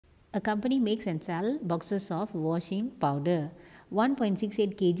A company makes and sells boxes of washing powder.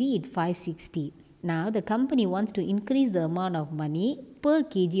 1.68 kg at 560. Now the company wants to increase the amount of money per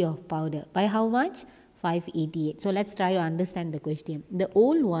kg of powder. By how much? 588. So let's try to understand the question. The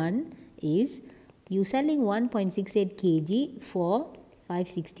old one is you selling 1.68 kg for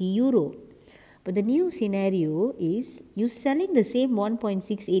 560 euro. But the new scenario is you selling the same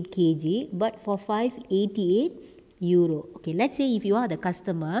 1.68 kg but for 588 euro. Okay, let's say if you are the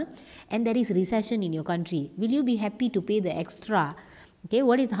customer and there is recession in your country, will you be happy to pay the extra? Okay,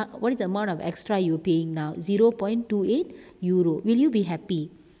 what is the amount of extra you are paying now? 0.28 euro. Will you be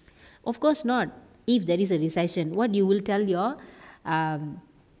happy? Of course not. If there is a recession, what you will tell your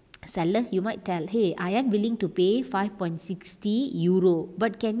seller? You might tell, hey, I am willing to pay 5.60 euro,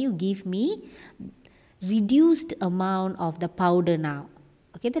 but can you give me reduced amount of the powder now?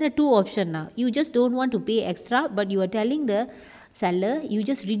 Okay, there are two options now. You just don't want to pay extra, but you are telling the seller, you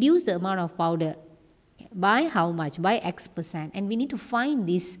just reduce the amount of powder. By how much? By X%. And we need to find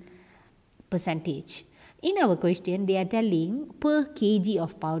this percentage. In our question, they are telling per kg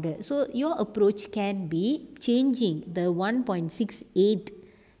of powder. So your approach can be changing the 1.68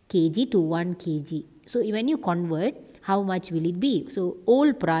 kg to 1 kg. So when you convert, how much will it be? So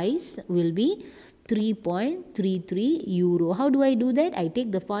old price will be 3.33 euro. How do I do that? I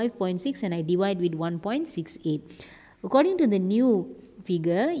take the 5.6 and I divide with 1.68. According to the new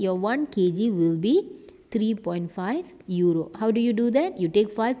figure, your 1 kg will be 3.5 euro. How do you do that? You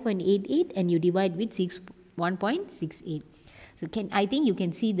take 5.88 and you divide with 1.68. So I think you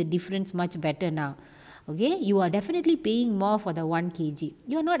can see the difference much better now. Okay, you are definitely paying more for the 1 kg.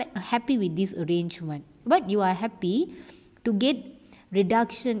 You are not happy with this arrangement, but you are happy to get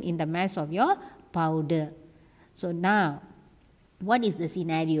reduction in the mass of your powder. So now, what is the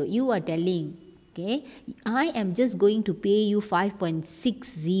scenario? You are telling, okay, I am just going to pay you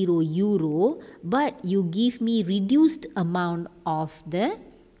 5.60 euro, but you give me reduced amount of the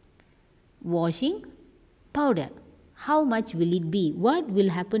washing powder. How much will it be? What will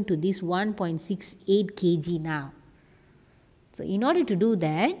happen to this 1.68 kg now? So in order to do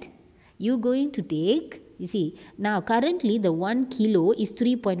that, you're going to take, you see, now currently the 1 kilo is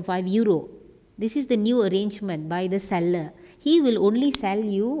 3.5 euro. This is the new arrangement by the seller. He will only sell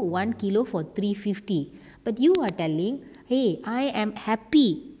you 1 kilo for 350. But you are telling, hey, I am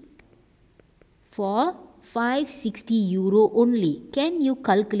happy for 560 euro only. Can you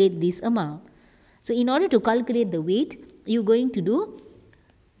calculate this amount? So in order to calculate the weight, you're going to do,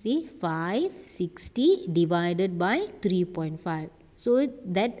 see, 560 divided by 3.5. So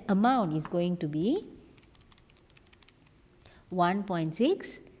that amount is going to be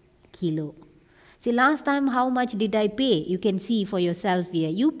 1.6 kilo. See, last time how much did I pay? You can see for yourself here.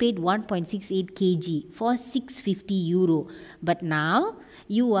 You paid 1.68 kg for 650 euro. But now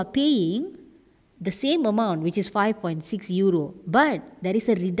you are paying the same amount, which is 5.6 euro. But there is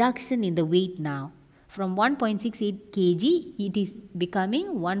a reduction in the weight now. From 1.68 kg, it is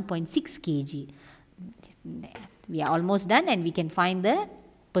becoming 1.6 kg. We are almost done and we can find the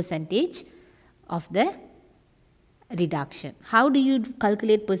percentage of the reduction. How do you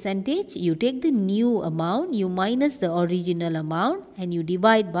calculate percentage? You take the new amount, you minus the original amount and you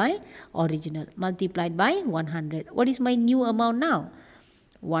divide by original multiplied by 100. What is my new amount now?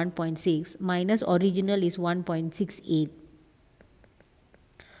 1.6 minus original is 1.68.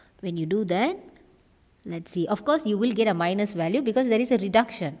 When you do that, let's see. Of course, you will get a minus value because there is a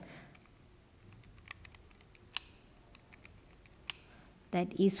reduction.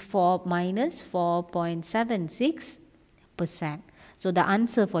 That is minus 4.76%. So the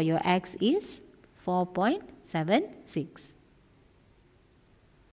answer for your X is 4.76.